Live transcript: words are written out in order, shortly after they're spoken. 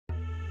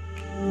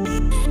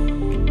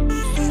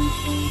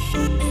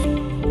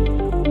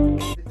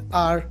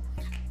our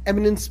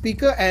eminent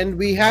speaker, and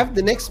we have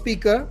the next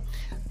speaker.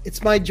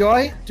 It's my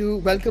joy to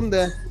welcome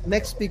the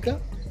next speaker,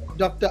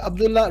 Dr.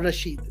 Abdullah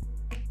Rashid.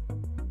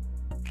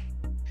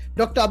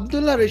 Dr.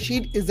 Abdullah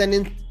Rashid is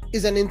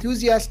an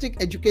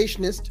enthusiastic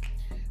educationist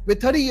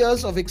with 30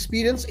 years of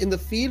experience in the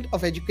field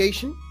of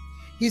education.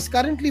 He is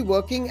currently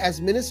working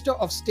as Minister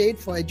of State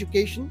for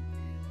Education,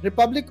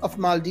 Republic of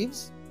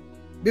Maldives.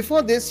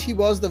 Before this, he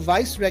was the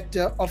Vice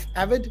Rector of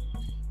Avid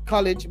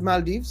College,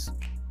 Maldives.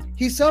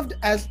 He served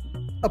as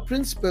a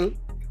principal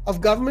of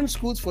government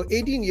schools for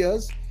 18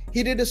 years.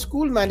 He did a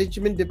school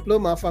management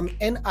diploma from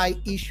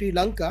NIE Sri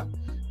Lanka,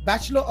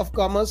 Bachelor of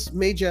Commerce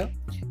major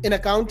in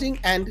accounting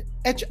and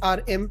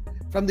HRM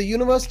from the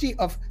University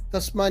of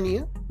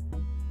Tasmania,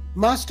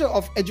 Master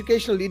of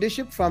Educational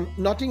Leadership from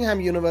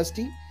Nottingham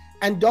University,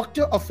 and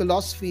Doctor of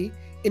Philosophy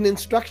in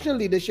Instructional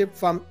Leadership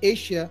from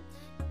Asia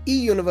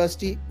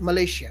University,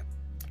 Malaysia.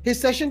 His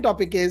session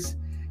topic is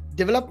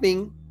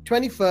Developing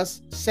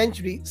 21st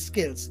Century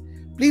Skills.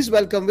 Please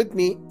welcome with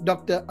me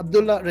Dr.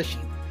 Abdullah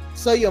Rashid.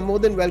 Sir, you're more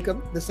than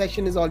welcome. The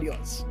session is all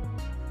yours.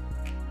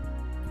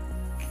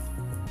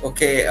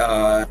 Okay,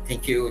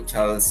 thank you,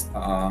 Charles.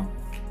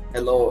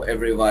 Hello,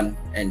 everyone,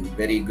 and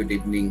very good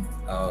evening,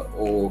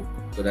 or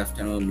good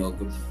afternoon, or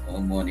good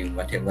morning,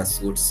 whatever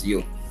suits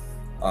you.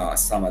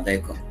 Assalamu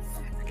alaikum.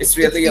 It's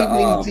really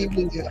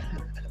evening,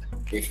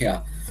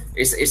 yeah,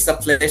 it's a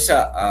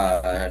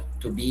pleasure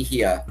to be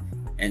here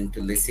and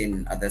to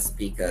listen other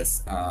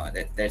speakers.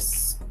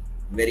 There's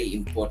very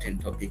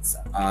important topics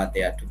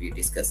there to be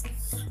discussed.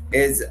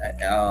 As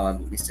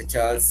Mr.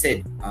 Charles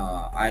said,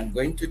 I'm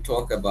going to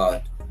talk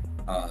about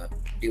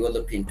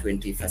developing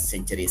 21st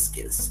century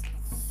skills.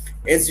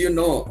 As you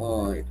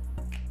know,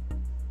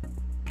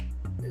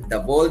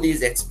 the world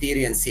is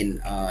experiencing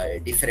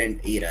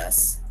different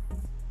eras.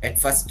 At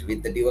first,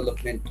 with the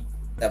development,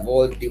 the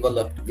world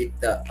developed with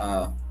the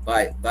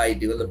by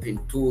developing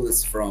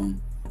tools from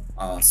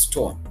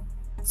stone,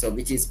 so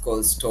which is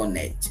called Stone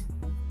Age.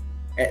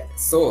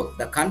 So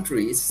the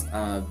countries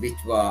which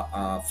were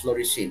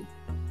flourishing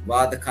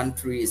were the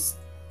countries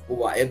who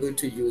were able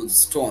to use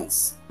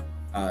stones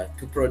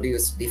to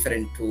produce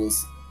different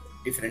tools,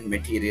 different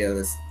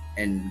materials,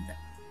 and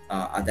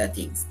other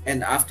things.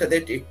 And after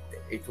that,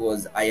 it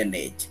was Iron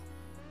Age.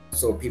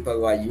 So people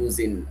were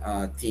using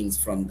things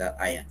from the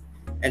iron.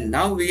 And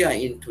now we are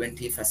in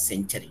 21st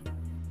century.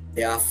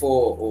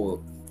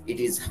 Therefore, it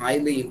is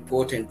highly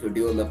important to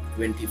develop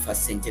 21st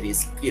century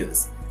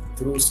skills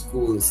through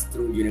schools,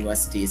 through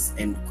universities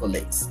and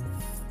colleges,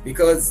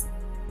 because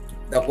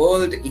the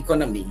world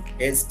economy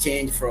has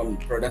changed from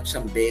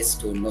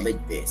production-based to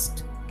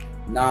knowledge-based.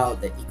 Now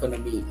the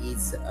economy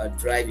is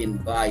driven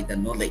by the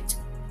knowledge.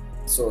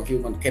 So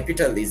human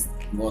capital is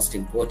most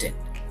important.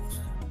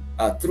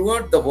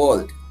 Throughout the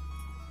world,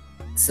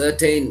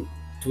 certain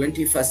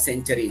 21st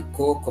century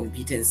core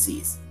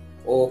competencies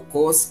or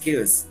core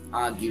skills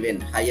are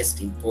given highest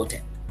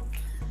importance.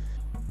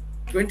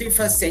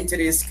 21st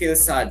century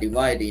skills are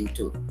divided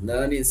into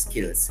learning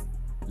skills,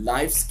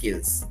 life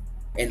skills,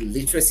 and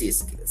literacy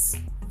skills.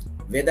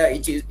 Whether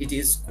it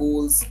is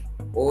schools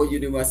or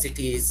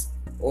universities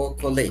or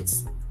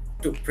colleges,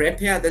 to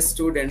prepare the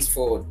students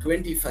for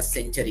 21st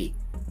century,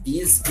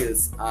 these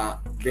skills are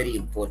very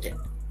important.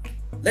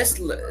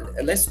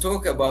 Let's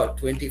talk about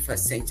 21st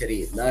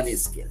century learning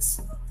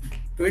skills.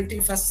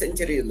 21st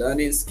century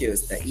learning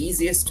skills, the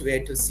easiest way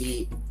to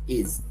see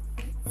is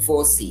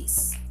 4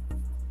 C's.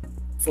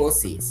 4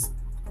 C's.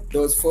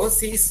 Those 4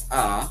 C's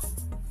are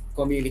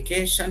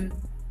communication,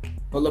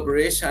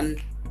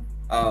 collaboration,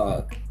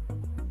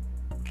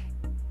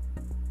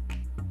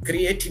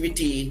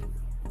 creativity,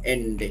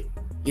 and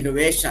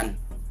innovation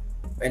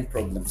and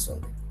problem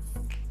solving.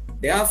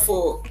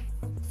 Therefore,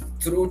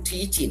 through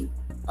teaching,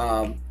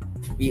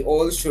 we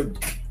all should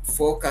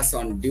focus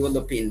on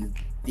developing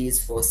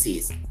these 4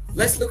 C's.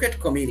 Let's look at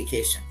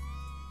communication.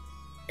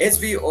 As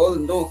we all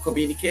know,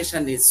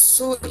 communication is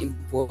so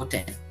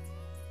important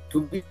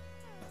to be,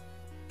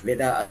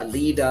 whether a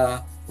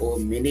leader or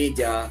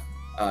manager,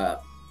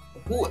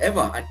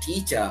 whoever, a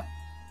teacher,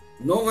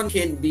 no one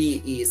can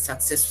be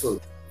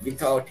successful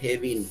without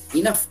having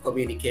enough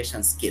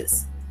communication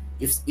skills.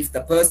 If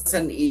the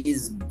person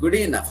is good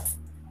enough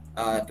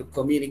to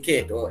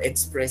communicate or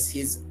express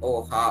his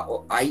or her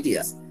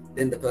ideas,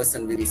 then the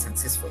person will be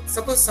successful.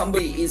 Suppose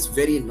somebody is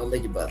very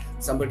knowledgeable,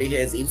 somebody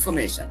has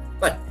information,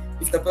 but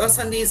if the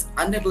person is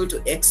unable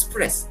to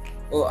express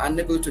or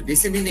unable to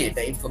disseminate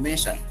the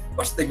information,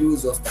 what's the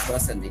use of the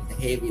person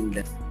having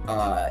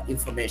the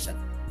information?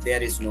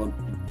 There is no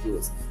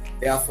use.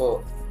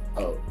 Therefore,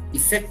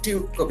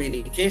 effective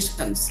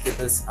communication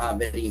skills are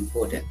very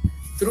important.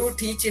 Through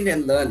teaching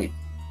and learning,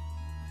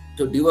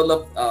 to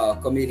develop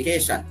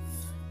communication,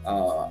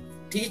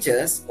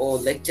 teachers or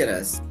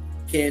lecturers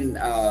can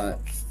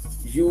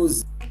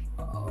use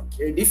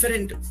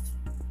different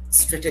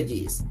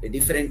strategies,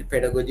 different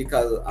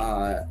pedagogical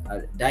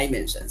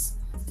dimensions,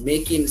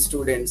 making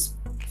students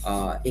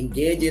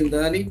engage in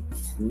learning,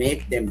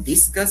 make them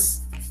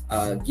discuss,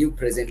 give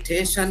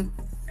presentation,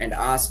 and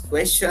ask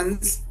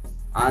questions,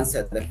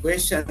 answer the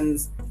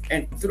questions,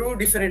 through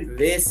different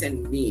ways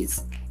and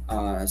means,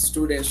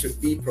 students should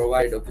be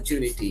provided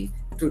opportunity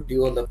to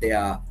develop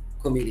their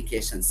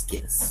communication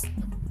skills.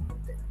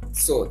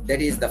 So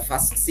that is the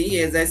first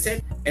C, as I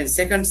said. And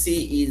second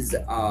C is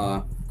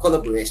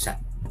collaboration.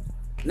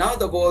 Now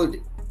the world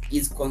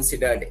is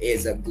considered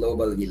as a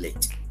global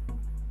village.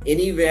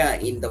 Anywhere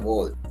in the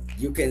world,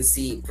 you can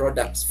see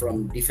products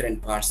from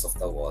different parts of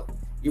the world.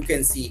 You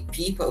can see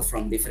people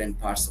from different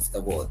parts of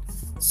the world.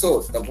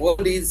 So the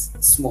world is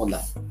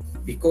smaller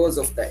because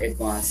of the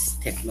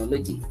advanced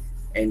technology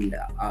and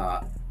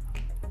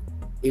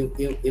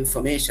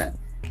information.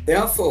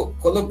 Therefore,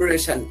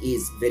 collaboration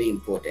is very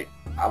important.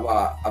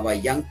 Our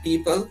young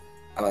people,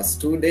 our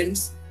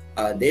students,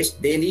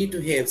 they need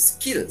to have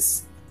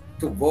skills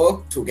to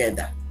work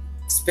together,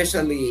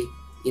 especially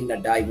in a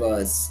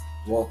diverse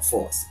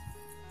workforce.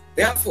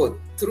 Therefore,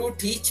 through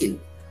teaching,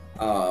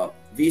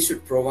 we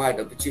should provide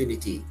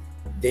opportunity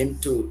them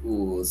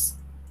to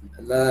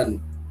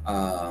learn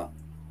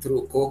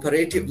through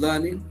cooperative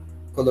learning,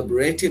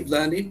 collaborative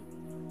learning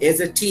as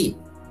a team.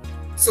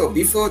 So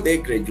before they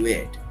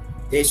graduate,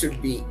 they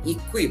should be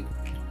equipped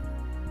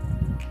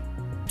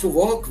to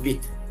work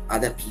with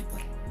other people.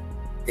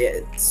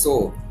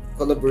 So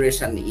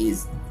collaboration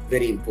is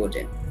very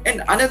important.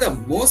 And another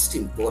most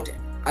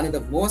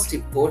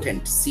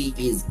important C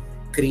is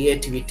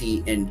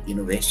creativity and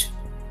innovation.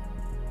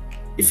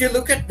 If you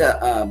look at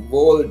the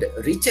world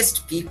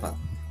richest people,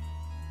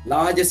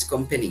 largest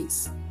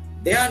companies,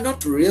 they are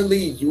not really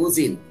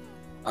using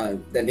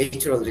the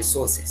natural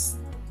resources.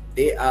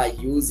 They are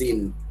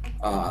using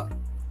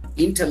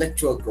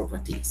intellectual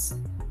properties.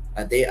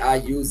 They are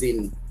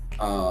using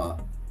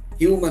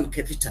human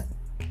capital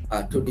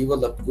to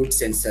develop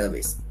goods and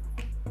service.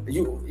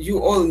 You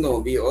all know,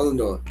 we all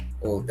know,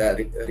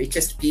 the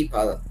richest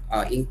people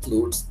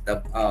includes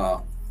the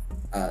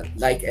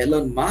like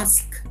Elon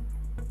Musk,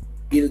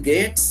 Bill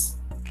Gates,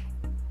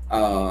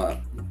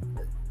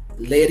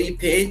 Larry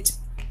Page,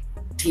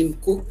 Tim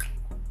Cook,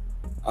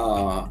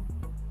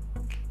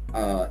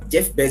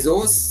 Jeff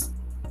Bezos,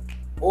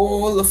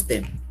 all of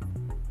them.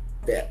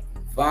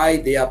 Why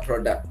their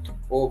product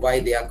or why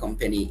their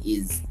company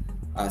is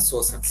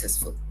so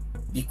successful?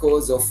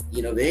 Because of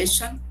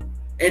innovation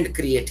and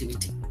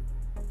creativity.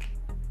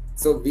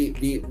 So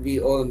we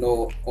all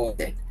know all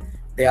that.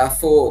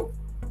 Therefore,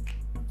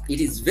 it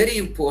is very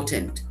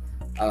important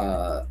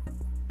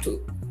to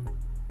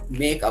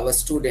make our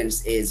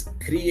students as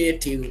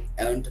creative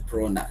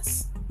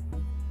entrepreneurs.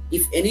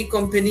 If any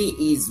company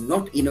is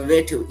not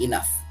innovative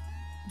enough,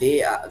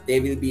 they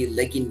will be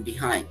lagging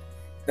behind.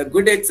 The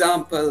good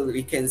example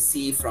we can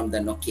see from the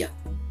Nokia.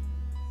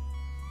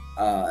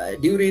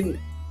 During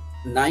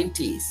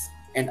 90s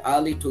and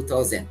early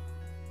 2000,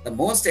 the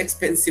most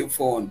expensive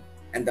phone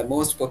and the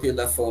most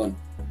popular phone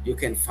you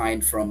can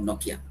find from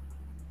Nokia.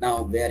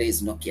 Now, where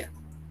is Nokia?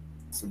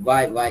 So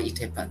why it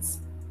happens?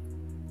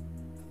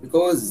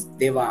 Because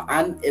they were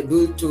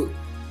unable to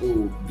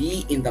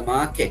be in the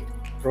market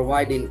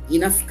providing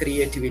enough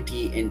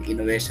creativity and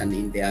innovation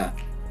in their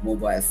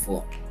mobile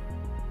phone.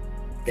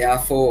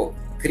 Therefore,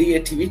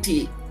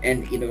 creativity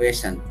and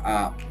innovation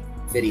are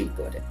very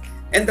important.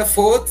 And the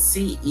fourth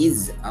C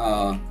is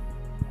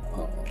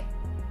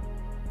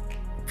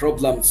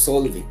problem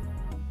solving,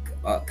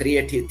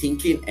 creative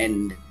thinking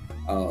and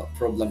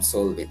problem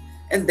solving.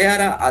 And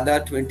there are other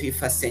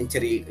 21st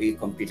century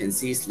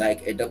competencies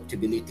like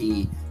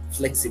adaptability,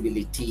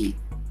 flexibility,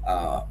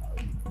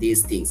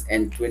 these things.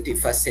 And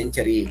 21st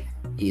century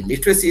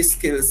literacy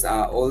skills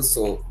are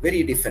also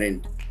very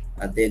different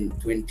than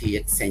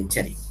 20th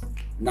century.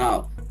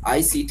 Now,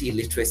 ICT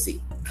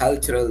literacy,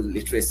 cultural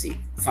literacy,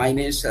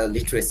 financial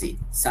literacy,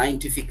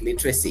 scientific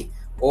literacy,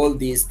 all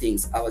these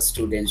things our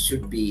students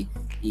should be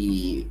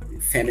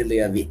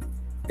familiar with.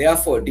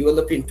 Therefore,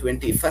 developing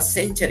 21st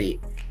century,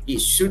 it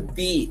should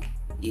be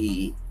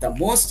the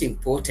most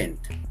important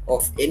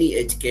of any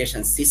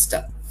education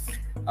system.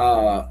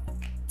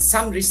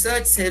 Some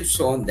research have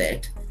shown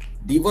that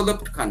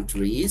developed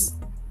countries,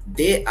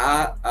 their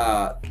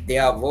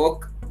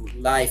work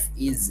life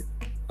is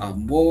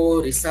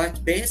more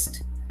research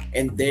based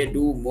and they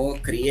do more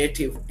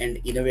creative and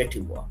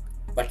innovative work.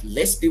 But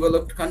less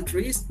developed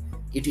countries,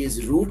 it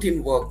is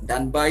routine work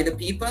done by the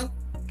people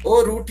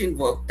or routine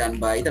work done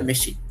by the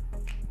machine.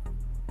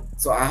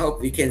 So I hope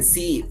we can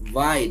see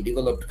why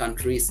developed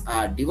countries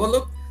are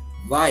developed,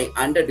 why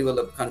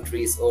underdeveloped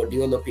countries or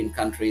developing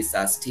countries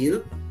are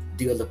still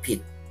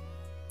developing.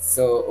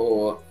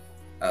 So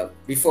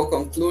before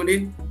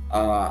concluding,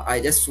 I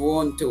just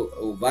want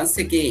to once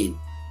again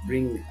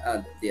bring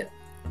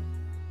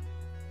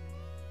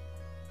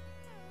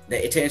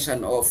the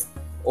attention of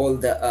all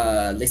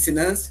the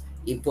listeners,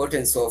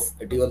 importance of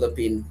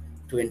developing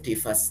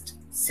 21st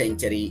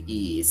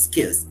century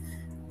skills.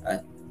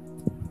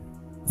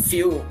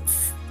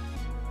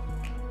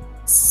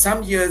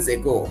 Some years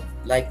ago,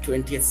 like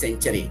 20th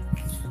century,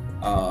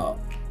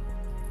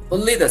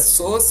 only the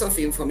source of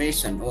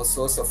information or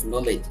source of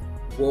knowledge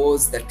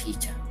was the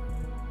teacher.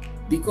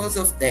 Because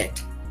of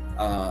that,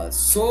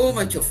 so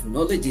much of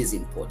knowledge is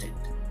important.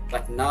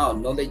 but now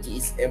knowledge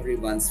is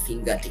everyone's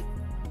fingertip.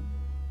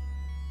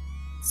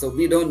 So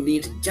we don't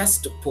need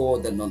just to pour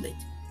the knowledge.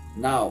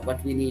 Now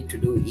what we need to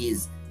do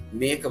is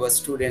make our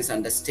students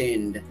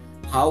understand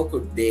how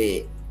could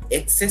they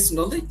access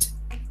knowledge,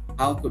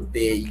 how could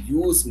they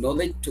use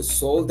knowledge to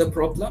solve the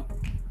problem,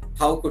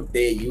 how could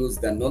they use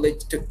the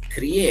knowledge to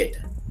create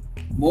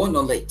more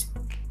knowledge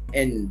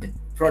and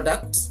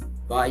products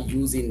by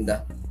using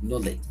the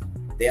knowledge.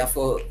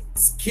 Therefore,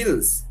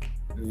 skills,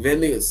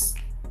 values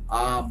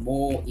are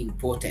more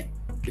important,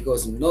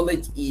 because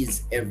knowledge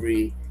is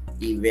everywhere.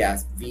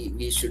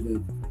 We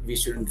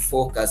shouldn't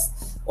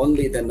focus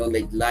only the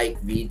knowledge like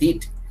we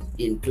did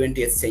in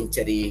 20th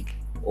century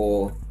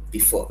or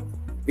before.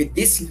 With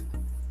this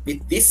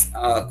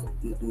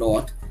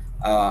note,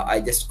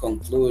 I just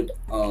conclude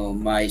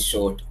my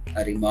short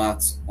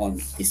remarks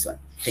on this one.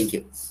 Thank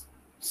you.